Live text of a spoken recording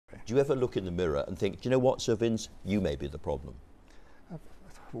do you ever look in the mirror and think, do you know what, Sir Vince, you may be the problem?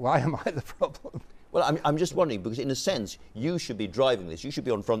 Why am I the problem? Well, I'm just wondering, because in a sense, you should be driving this. You should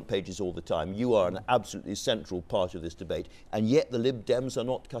be on front pages all the time. You are an absolutely central part of this debate, and yet the Lib Dems are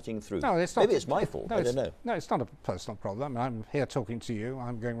not cutting through. No, it's not. Maybe it's my fault, No, I don't know. No, it's not a personal problem. I'm here talking to you.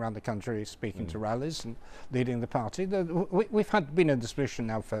 I'm going around the country speaking to rallies and leading the party. We've been in this position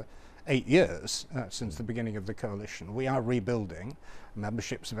now for 8 years since the beginning of the coalition. We are rebuilding.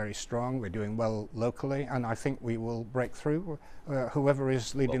 Membership's very strong. We're doing well locally, and I think we will break through whoever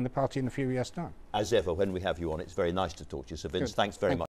is leading the party in a few years' time. As ever, when we have you on, it's very nice to talk to you, Sir Vince. Good. Thanks very much.